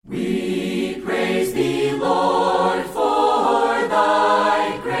Praise thee, Lord, for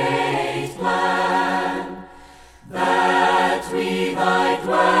thy great plan, that we thy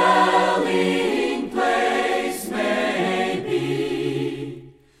dwelling place may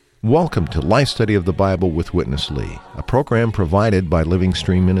be. Welcome to Life Study of the Bible with Witness Lee, a program provided by Living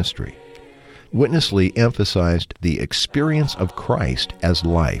Stream Ministry. Witness Lee emphasized the experience of Christ as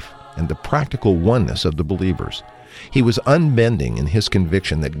life and the practical oneness of the believers. He was unbending in his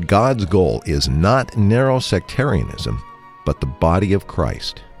conviction that God's goal is not narrow sectarianism, but the body of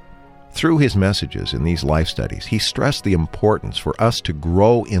Christ. Through his messages in these life studies, he stressed the importance for us to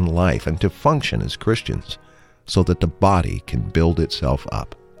grow in life and to function as Christians so that the body can build itself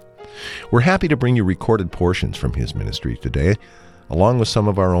up. We're happy to bring you recorded portions from his ministry today, along with some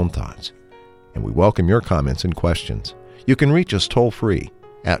of our own thoughts. And we welcome your comments and questions. You can reach us toll-free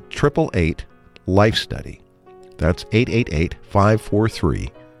at 888-LIFE-STUDY. That's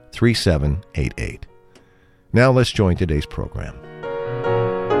 888-543-3788. Now let's join today's program.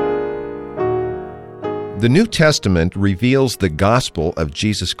 The New Testament reveals the gospel of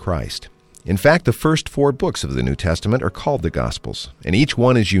Jesus Christ. In fact, the first 4 books of the New Testament are called the Gospels, and each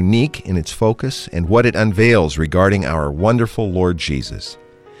one is unique in its focus and what it unveils regarding our wonderful Lord Jesus.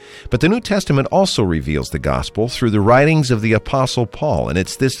 But the New Testament also reveals the gospel through the writings of the Apostle Paul, and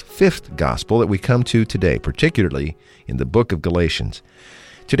it's this 5th gospel that we come to today, particularly in the book of Galatians.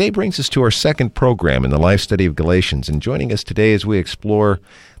 Today brings us to our second program in the life study of Galatians, and joining us today as we explore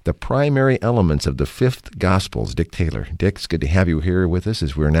the primary elements of the 5th gospel is Dick Taylor. Dick, it's good to have you here with us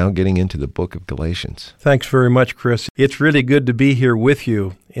as we're now getting into the book of Galatians. Thanks very much, Chris. It's really good to be here with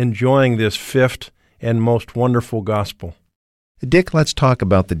you, enjoying this 5th and most wonderful gospel. Dick, let's talk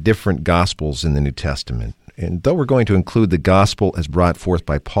about the different Gospels in the New Testament. And though we're going to include the Gospel as brought forth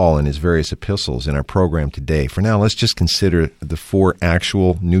by Paul in his various epistles in our program today, for now let's just consider the 4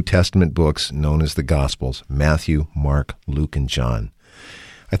 actual New Testament books known as the Gospels: Matthew, Mark, Luke, and John.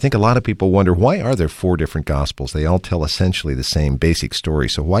 I think a lot of people wonder, why are there 4 different Gospels? They all tell essentially the same basic story.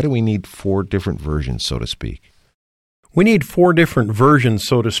 So why do we need 4 different versions, so to speak? We need 4 different versions,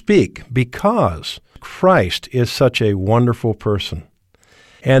 so to speak, because Christ is such a wonderful person.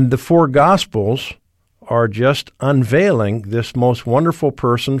 And the 4 Gospels are just unveiling this most wonderful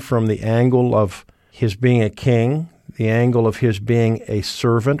person from the angle of his being a king, the angle of his being a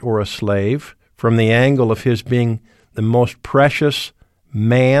servant or a slave, from the angle of his being the most precious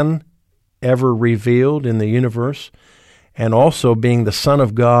man ever revealed in the universe, and also being the Son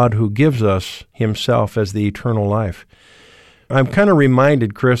of God who gives us himself as the eternal life. I'm kind of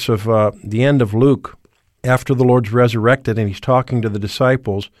reminded, Chris, of the end of Luke after the Lord's resurrected and he's talking to the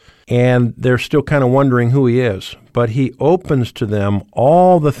disciples, and they're still kind of wondering who he is. But he opens to them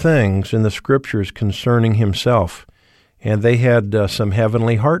all the things in the Scriptures concerning himself, and they had some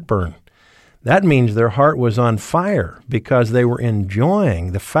heavenly heartburn. That means their heart was on fire because they were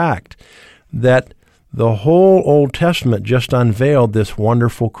enjoying the fact that the whole Old Testament just unveiled this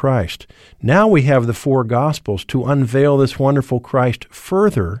wonderful Christ. Now we have the 4 Gospels to unveil this wonderful Christ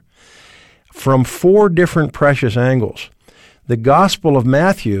further from 4 different precious angles. The Gospel of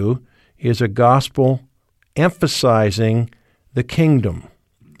Matthew is a gospel emphasizing the kingdom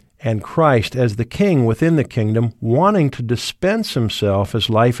and Christ as the king within the kingdom, wanting to dispense himself as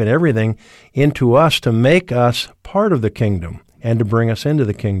life and everything into us to make us part of the kingdom and to bring us into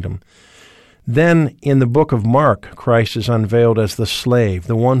the kingdom. Then in the book of Mark, Christ is unveiled as the slave,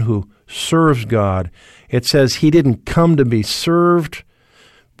 the one who serves God. It says he didn't come to be served,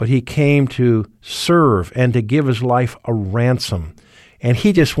 but he came to serve and to give his life a ransom. And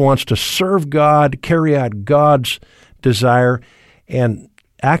he just wants to serve God, carry out God's desire, and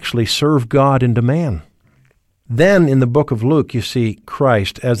actually serve God into man. Then in the book of Luke, you see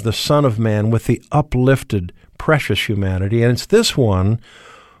Christ as the Son of Man with the uplifted, precious humanity. And it's this one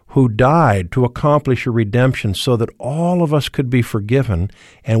who died to accomplish a redemption so that all of us could be forgiven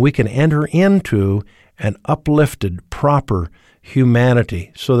and we can enter into an uplifted, proper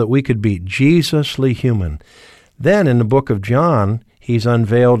humanity so that we could be Jesusly human. Then in the book of John, he's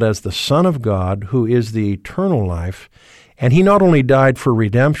unveiled as the Son of God who is the eternal life, and he not only died for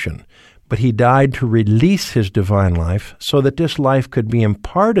redemption, but he died to release his divine life so that this life could be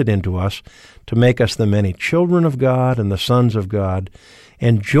imparted into us to make us the many children of God and the sons of God,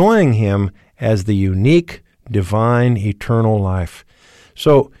 enjoying him as the unique, divine, eternal life.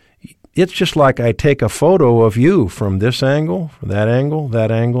 So it's just like I take a photo of you from this angle, that angle, that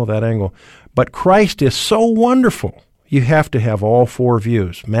angle, that angle. But Christ is so wonderful, you have to have all 4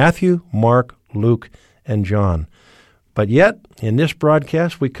 views: Matthew, Mark, Luke, and John. But yet, in this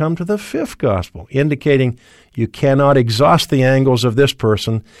broadcast, we come to the fifth gospel, indicating you cannot exhaust the angles of this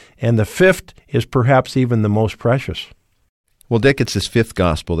person, and the fifth is perhaps even the most precious. Well, Dick, it's this fifth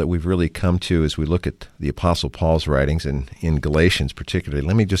gospel that we've really come to as we look at the Apostle Paul's writings, and in Galatians particularly.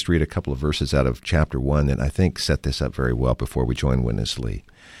 Let me just read a couple of verses out of chapter 1 that I think set this up very well before we join Witness Lee.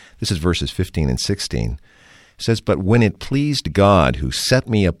 This is verses 15 and 16. It says, "But when it pleased God, who set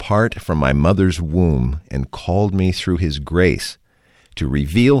me apart from my mother's womb and called me through his grace, to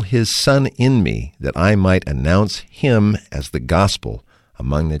reveal his Son in me, that I might announce him as the gospel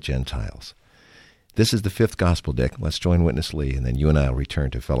among the Gentiles." This is the fifth gospel, Dick. Let's join Witness Lee, and then you and I will return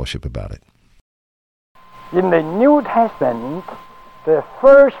to fellowship about it. In the New Testament, the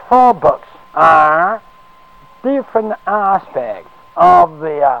first 4 books are different aspects of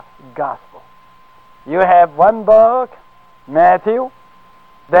the gospel. You have one book, Matthew,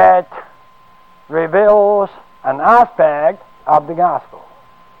 that reveals an aspect of the gospel.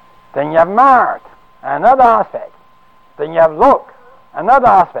 Then you have Mark, another aspect. Then you have Luke, another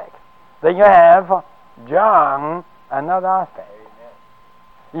aspect. Then you have John, another aspect.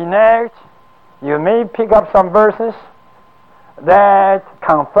 In Acts, you may pick up some verses that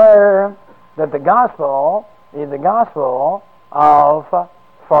confirm that the gospel is the gospel of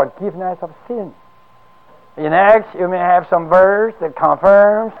forgiveness of sin. In Acts, you may have some verse that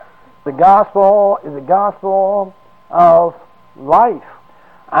confirms the gospel is the gospel of life.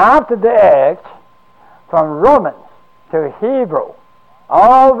 After the Acts, from Romans to Hebrew,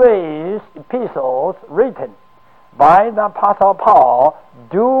 all these epistles written by the Apostle Paul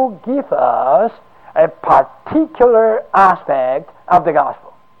do give us a particular aspect of the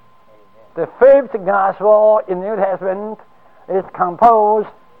gospel. The fifth gospel in the New Testament is composed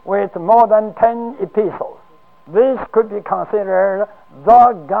with more than 10 epistles. This could be considered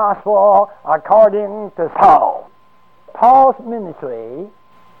the gospel according to Paul. Paul's ministry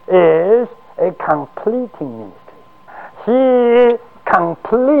is a completing ministry. He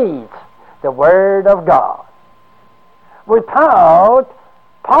completes the Word of God. Without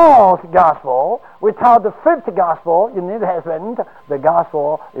Paul's gospel, without the fifth gospel in the New Testament, the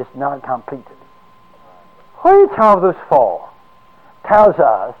gospel is not completed. Which of those 4 tells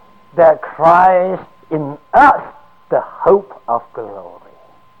us that Christ in us the hope of glory?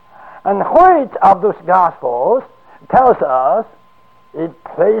 And which of those gospels tells us it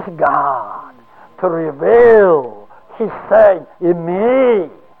pleased God to reveal his Son in me?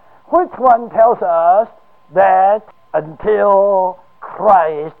 Which one tells us that until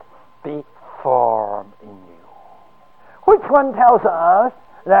Christ be formed in you? Which one tells us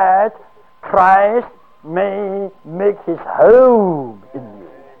that Christ may make his home in you,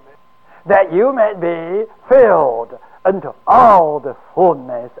 that you may be filled unto all the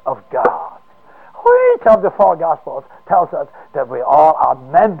fullness of God? Which of the 4 Gospels tells us that we all are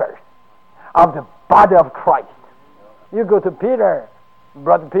members of the body of Christ? You go to Peter,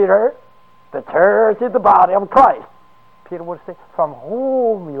 Brother Peter, the church is the body of Christ. Peter would say, from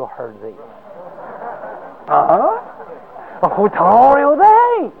whom you heard this? Who told you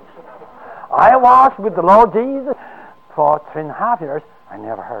this? I was with the Lord Jesus for 3.5 years. I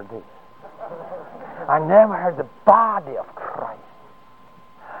never heard this. I never heard the body of Christ.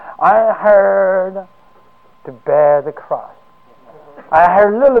 I heard to bear the cross. I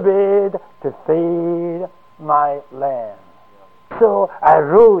heard a little bit to feed my lamb. So I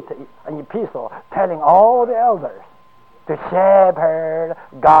wrote an epistle telling all the elders to shepherd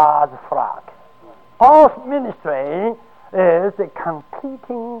God's flock. Paul's ministry is a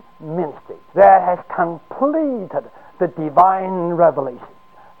completing ministry that has completed the divine revelation.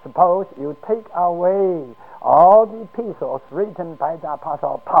 Suppose you take away all the epistles written by the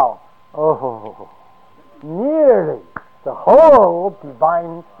Apostle Paul. Nearly the whole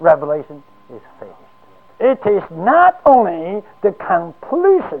divine revelation is finished. It is not only the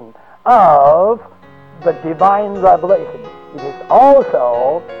completion of the divine revelation, it is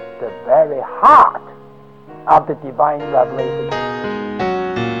also the very heart of the divine revelation.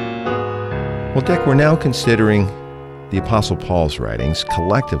 Well, Dick, we're now considering the Apostle Paul's writings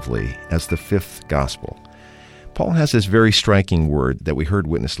collectively as the fifth gospel. Paul has this very striking word that we heard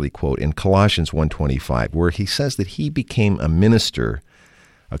Witness Lee quote in Colossians 1:25, where he says that he became a minister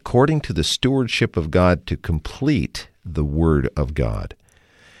according to the stewardship of God to complete the Word of God.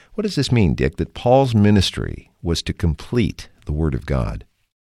 What does this mean, Dick, that Paul's ministry was to complete the Word of God?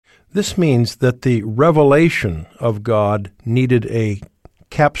 This means that the revelation of God needed a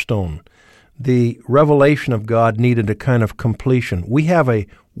capstone. The revelation of God needed a kind of completion. We have a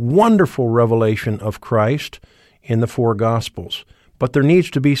wonderful revelation of Christ in the 4 Gospels, but there needs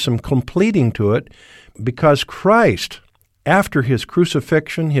to be some completing to it, because Christ, after his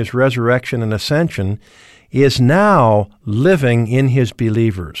crucifixion, his resurrection, and ascension, is now living in his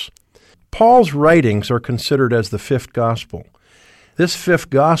believers. Paul's writings are considered as the fifth gospel. This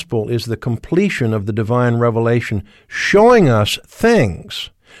fifth gospel is the completion of the divine revelation, showing us things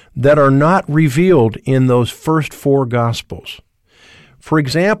that are not revealed in those first four gospels. For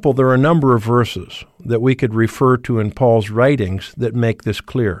example, there are a number of verses that we could refer to in Paul's writings that make this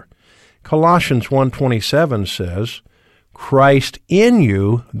clear. Colossians 1:27 says, Christ in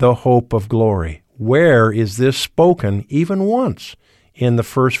you, the hope of glory. Where is this spoken even once in the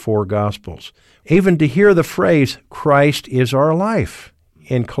first four Gospels? Even to hear the phrase, Christ is our life,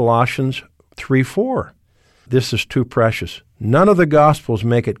 in Colossians 3:4. This is too precious. None of the Gospels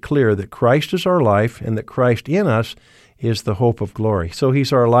make it clear that Christ is our life and that Christ in us is the hope of glory. So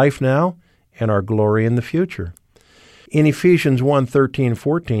he's our life now and our glory in the future. In Ephesians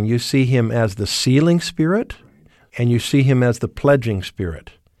 1:13-14, you see him as the sealing Spirit, and you see him as the pledging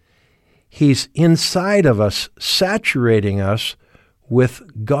Spirit. He's inside of us, saturating us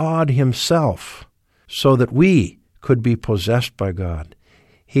with God himself, so that we could be possessed by God.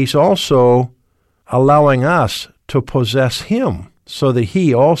 He's also allowing us to possess him, so that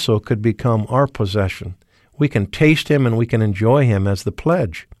he also could become our possession. We can taste him and we can enjoy him as the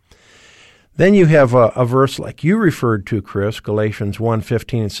pledge. Then you have a verse like you referred to, Chris, Galatians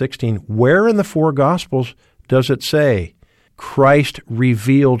 1:15 and 16. Where in the four Gospels does it say, Christ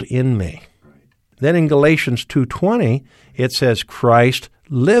revealed in me? Then in Galatians 2:20, it says, Christ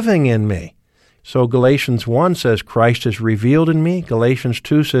living in me. So Galatians 1 says, Christ is revealed in me. Galatians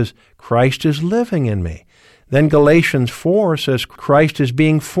 2 says, Christ is living in me. Then Galatians 4 says, Christ is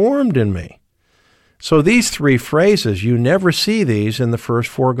being formed in me. So these three phrases, you never see these in the first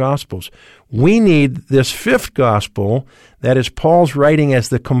four Gospels. We need this fifth Gospel, that is Paul's writing as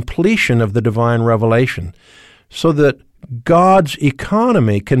the completion of the divine revelation, so that God's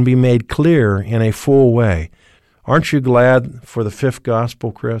economy can be made clear in a full way. Aren't you glad for the fifth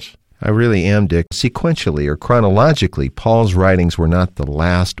Gospel, Chris? I really am, Dick. Sequentially or chronologically, Paul's writings were not the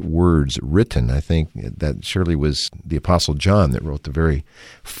last words written. I think that surely was the Apostle John that wrote the very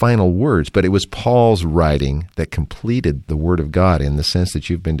final words, but it was Paul's writing that completed the Word of God in the sense that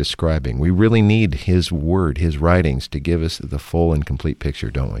you've been describing. We really need his Word, his writings, to give us the full and complete picture,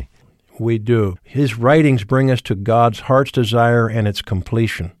 don't we? We do. His writings bring us to God's heart's desire and its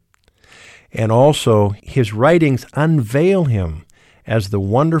completion. And also, his writings unveil him as the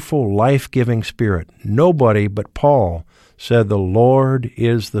wonderful, life-giving Spirit. Nobody but Paul said the Lord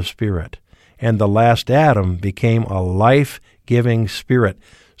is the Spirit. And the last Adam became a life-giving Spirit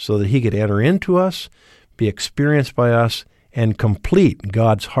so that he could enter into us, be experienced by us, and complete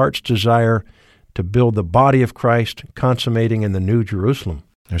God's heart's desire to build the body of Christ, consummating in the New Jerusalem.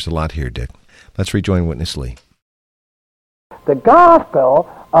 There's a lot here, Dick. Let's rejoin Witness Lee. The gospel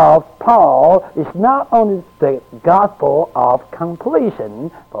of Paul is not only the gospel of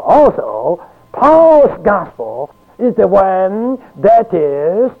completion, but also Paul's gospel is the one that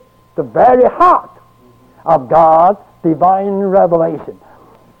is the very heart of God's divine revelation.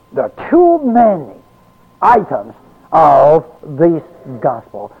 There are too many items of this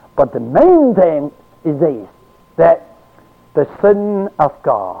gospel, but the main thing is this, that the Son of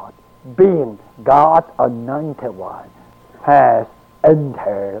God, being God's anointed one, has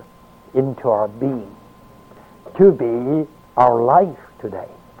entered into our being to be our life today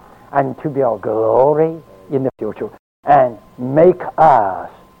and to be our glory in the future and make us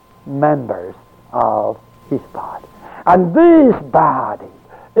members of his body. And this body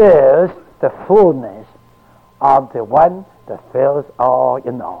is the fullness of the one that fills all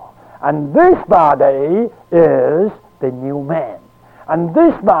in all. And this body is the new man. And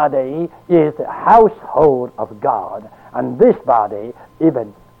this body is the household of God. And this body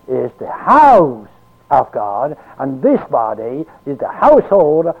even is the house of God. And this body is the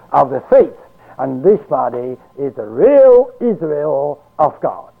household of the faith. And this body is the real Israel of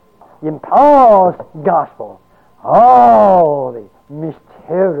God. In Paul's gospel, all the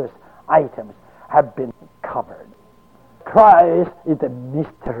mysterious items have been covered. Christ is the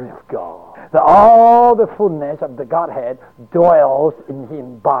mystery of God. All the fullness of the Godhead dwells in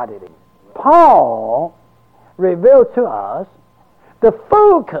him bodily. Paul reveals to us the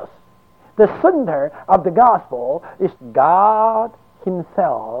focus, the center of the gospel is God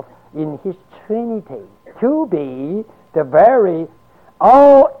himself in his Trinity, to be the very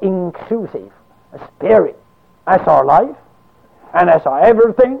all-inclusive Spirit as our life and as our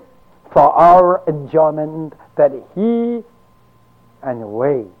everything for our enjoyment, that he and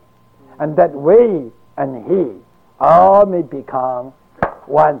we, and that we and he all may become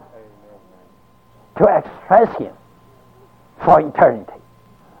one to express Him for eternity.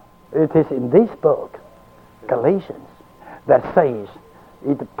 It is in this book, Galatians, that says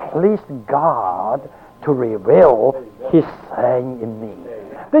it pleased God to reveal His Son in me.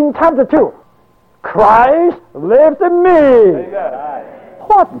 Then chapter 2, Christ lives in me.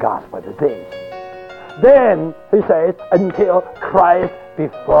 What gospel is this? Then he says, until Christ be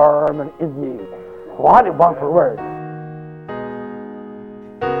formed in you. What a wonderful word.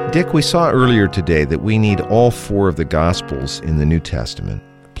 Dick, we saw earlier today that we need all 4 of the Gospels in the New Testament,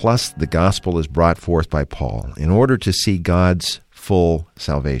 plus the Gospel is brought forth by Paul, in order to see God's full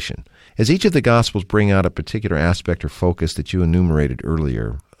salvation. As each of the Gospels bring out a particular aspect or focus that you enumerated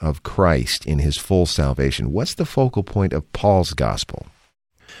earlier of Christ in His full salvation, what's the focal point of Paul's Gospel?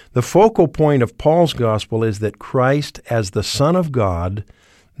 The focal point of Paul's Gospel is that Christ, as the Son of God,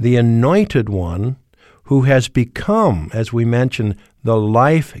 the Anointed One, who has become, as we mentioned, the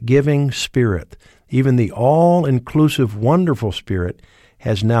life-giving Spirit, even the all-inclusive, wonderful Spirit,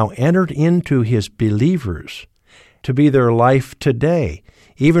 has now entered into His believers to be their life today.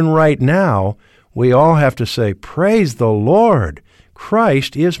 Even right now, we all have to say, praise the Lord,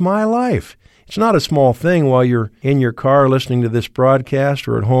 Christ is my life. It's not a small thing while you're in your car listening to this broadcast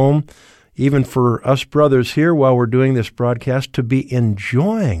or at home, even for us brothers here while we're doing this broadcast, to be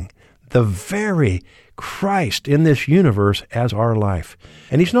enjoying the very Christ in this universe as our life.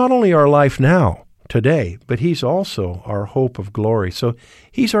 And He's not only our life now, today, but He's also our hope of glory. So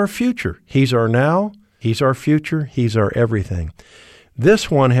He's our future. He's our now. He's our future. He's our everything. This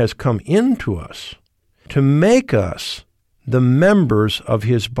one has come into us to make us the members of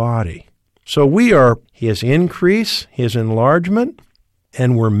His body. So we are His increase, His enlargement,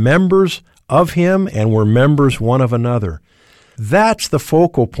 and we're members of Him, and we're members one of another. That's the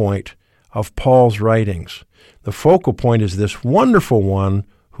focal point of Paul's writings. The focal point is this wonderful one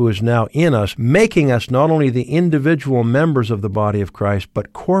who is now in us, making us not only the individual members of the body of Christ,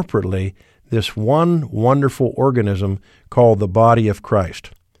 but corporately this one wonderful organism called the body of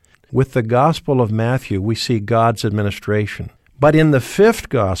Christ. With the Gospel of Matthew, we see God's administration. But in the 5th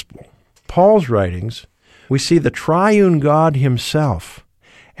Gospel, Paul's writings, we see the triune God Himself,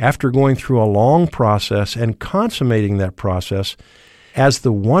 after going through a long process and consummating that process, as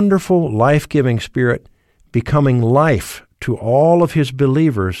the wonderful life-giving Spirit becoming life to all of His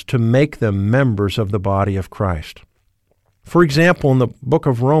believers to make them members of the body of Christ. For example, in the book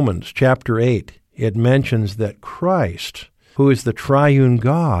of Romans, chapter 8, it mentions that Christ, who is the triune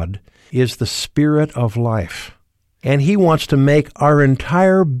God, is the Spirit of life. And He wants to make our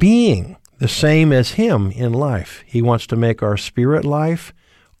entire being the same as Him in life. He wants to make our spirit life,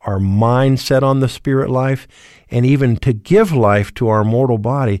 our mind set on the spirit life, and even to give life to our mortal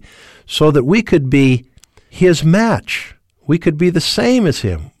body so that we could be His match. We could be the same as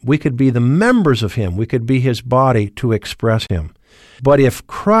Him. We could be the members of Him. We could be His body to express Him. But if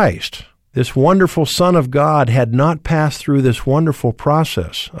Christ, this wonderful Son of God, had not passed through this wonderful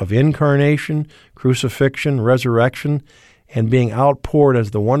process of incarnation, crucifixion, resurrection, and being outpoured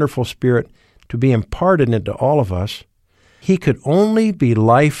as the wonderful Spirit to be imparted into all of us, He could only be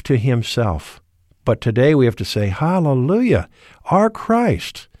life to Himself. But today we have to say, hallelujah, our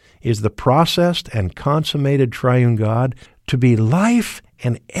Christ is the processed and consummated triune God to be life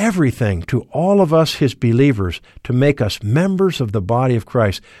and everything to all of us, His believers, to make us members of the body of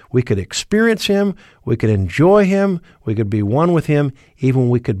Christ. We could experience Him, we could enjoy Him, we could be one with Him, even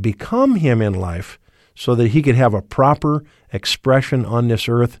we could become Him in life so that He could have a proper expression on this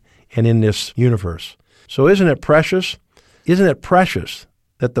earth and in this universe. So isn't it precious? Isn't it precious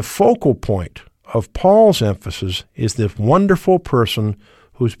that the focal point of Paul's emphasis is this wonderful person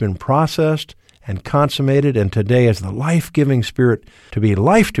who's been processed and consummated, and today is the life-giving Spirit to be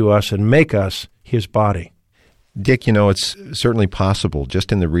life to us and make us His body. Dick, it's certainly possible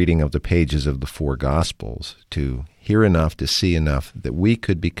just in the reading of the pages of the 4 Gospels to hear enough, to see enough, that we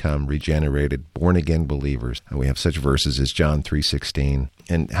could become regenerated, born-again believers. And we have such verses as John 3:16,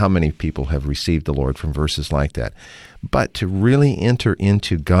 and how many people have received the Lord from verses like that. But to really enter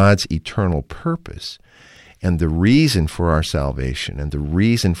into God's eternal purpose and the reason for our salvation and the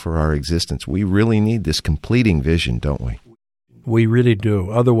reason for our existence, we really need this completing vision, don't we? We really do.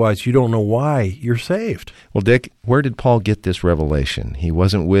 Otherwise, you don't know why you're saved. Well, Dick, where did Paul get this revelation? He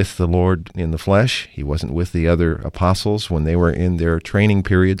wasn't with the Lord in the flesh. He wasn't with the other apostles when they were in their training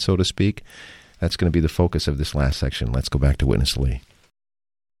period, so to speak. That's going to be the focus of this last section. Let's go back to Witness Lee.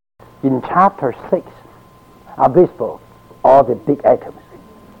 In chapter 6 of this book, all the big items.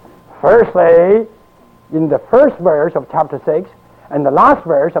 Firstly, in the first verse of chapter 6 and the last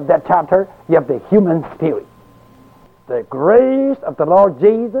verse of that chapter, you have the human spirit. The grace of the Lord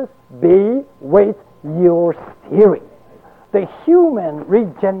Jesus be with your spirit. The human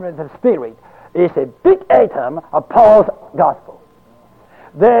regenerative spirit is a big atom of Paul's gospel.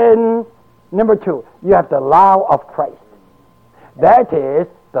 Then, number 2, you have the law of Christ. That is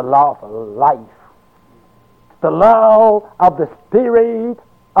the law of life. The law of the Spirit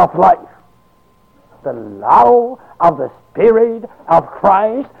of life. The law of the Spirit of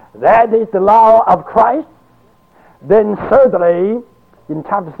Christ. That is the law of Christ. Then thirdly, in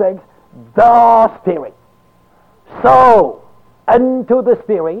chapter 6, the Spirit. So, unto the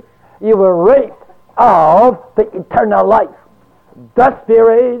Spirit, you will reap of the eternal life. The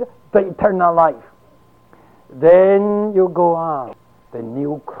Spirit, the eternal life. Then you go on, the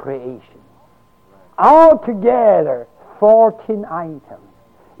new creation. Altogether, 14 items,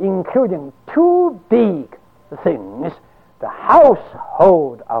 including 2 big things, the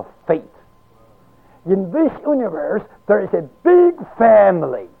household of faith. In this universe, there is a big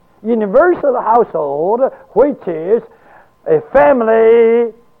family, universal household, which is a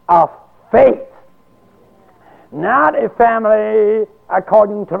family of faith. Not a family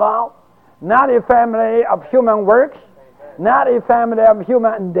according to law, not a family of human works, not a family of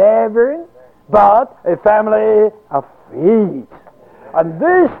human endeavor, but a family of faith. And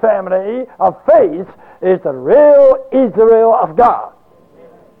this family of faith is the real Israel of God.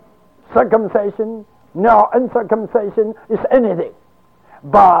 Circumcision, no uncircumcision is anything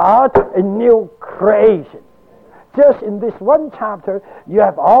but a new creation. Just in this one chapter, you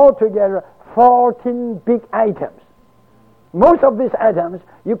have altogether 14 big items. Most of these items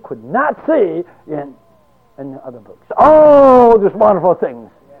you could not see in other books. Oh, these wonderful things.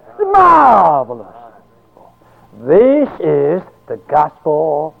 Marvelous. This is the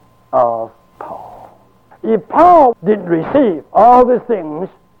gospel of Paul. If Paul didn't receive all these things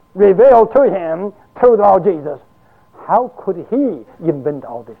revealed to him through the Lord Jesus, how could he invent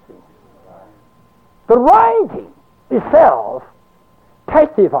all these things? The writing itself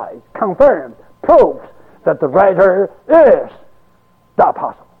testifies, confirms, proves that the writer is the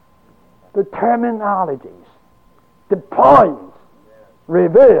apostle. The terminologies, the points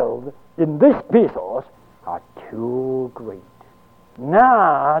revealed in these epistles are too great.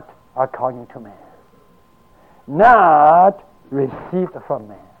 Not according to man, not received from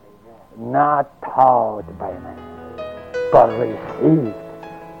man, not taught by man, but received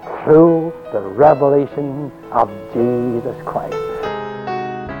through the revelation of Jesus Christ.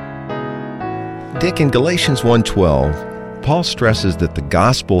 Dick, in Galatians 1:12, Paul stresses that the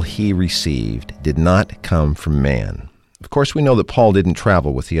gospel he received did not come from man. Of course, we know that Paul didn't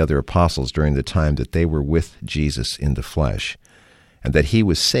travel with the other apostles during the time that they were with Jesus in the flesh, and that he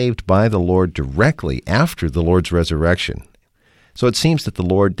was saved by the Lord directly after the Lord's resurrection. So it seems that the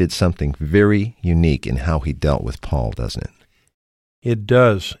Lord did something very unique in how he dealt with Paul, doesn't it? It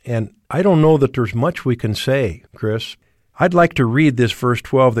does, and I don't know that there's much we can say, Chris. I'd like to read this verse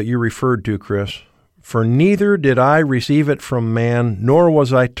 12 that you referred to, Chris. For neither did I receive it from man, nor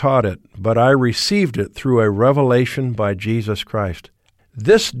was I taught it, but I received it through a revelation by Jesus Christ.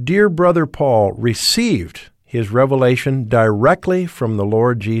 This dear brother Paul received his revelation directly from the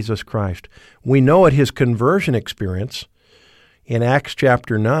Lord Jesus Christ. We know at his conversion experience in Acts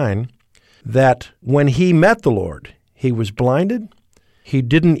chapter 9 that when he met the Lord, he was blinded. He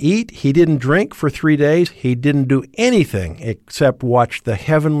didn't eat, he didn't drink for 3 days. He didn't do anything except watch the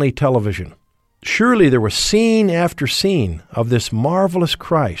heavenly television. Surely there was scene after scene of this marvelous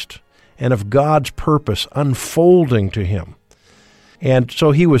Christ and of God's purpose unfolding to him. And so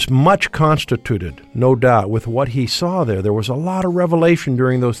he was much constituted, no doubt, with what he saw there. There was a lot of revelation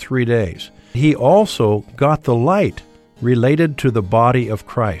during those 3 days. He also got the light related to the body of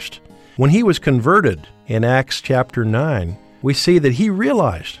Christ. When he was converted in Acts chapter 9, we see that he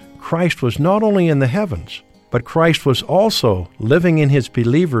realized Christ was not only in the heavens, but Christ was also living in his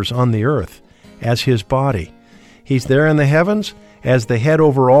believers on the earth as his body. He's there in the heavens as the head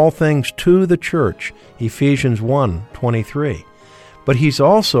over all things to the church, Ephesians 1:23. But he's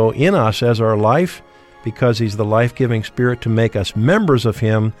also in us as our life because he's the life-giving Spirit to make us members of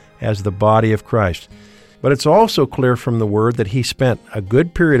him as the body of Christ. But it's also clear from the Word that he spent a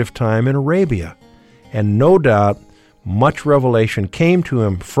good period of time in Arabia, and no doubt much revelation came to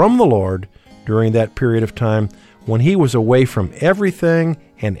him from the Lord during that period of time when he was away from everything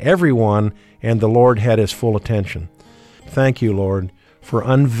and everyone, and the Lord had his full attention. Thank you, Lord, for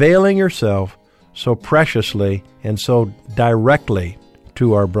unveiling yourself so preciously and so directly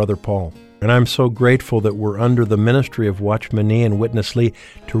to our brother Paul. And I'm so grateful that we're under the ministry of Watchman Nee and Witness Lee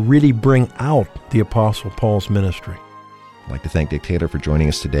to really bring out the Apostle Paul's ministry. I'd like to thank Dick Taylor for joining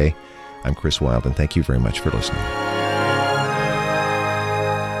us today. I'm Chris Wilde, and thank you very much for listening.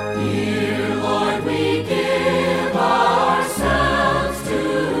 Dear Lord, we give ourselves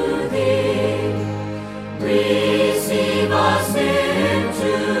to Thee. Receive us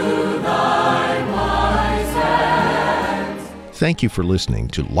into Thy wise hands. Thank you for listening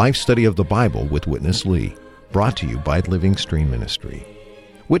to Life Study of the Bible with Witness Lee, brought to you by Living Stream Ministry.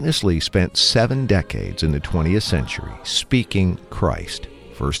 Witness Lee spent 7 decades in the 20th century speaking Christ,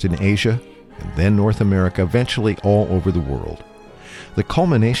 first in Asia and then North America, eventually all over the world. The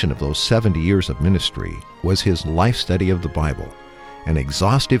culmination of those 70 years of ministry was his life study of the Bible, an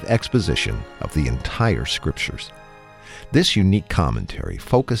exhaustive exposition of the entire Scriptures. This unique commentary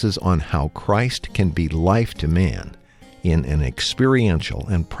focuses on how Christ can be life to man in an experiential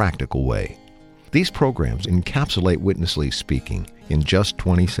and practical way. These programs encapsulate Witness Lee speaking in just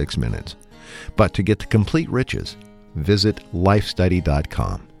 26 minutes. But to get the complete riches, visit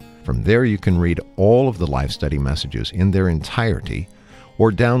lifestudy.com. From there you can read all of the Life Study messages in their entirety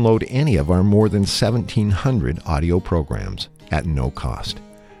or download any of our more than 1,700 audio programs at no cost.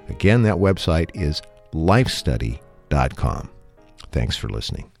 Again, that website is lifestudy.com. Thanks for listening.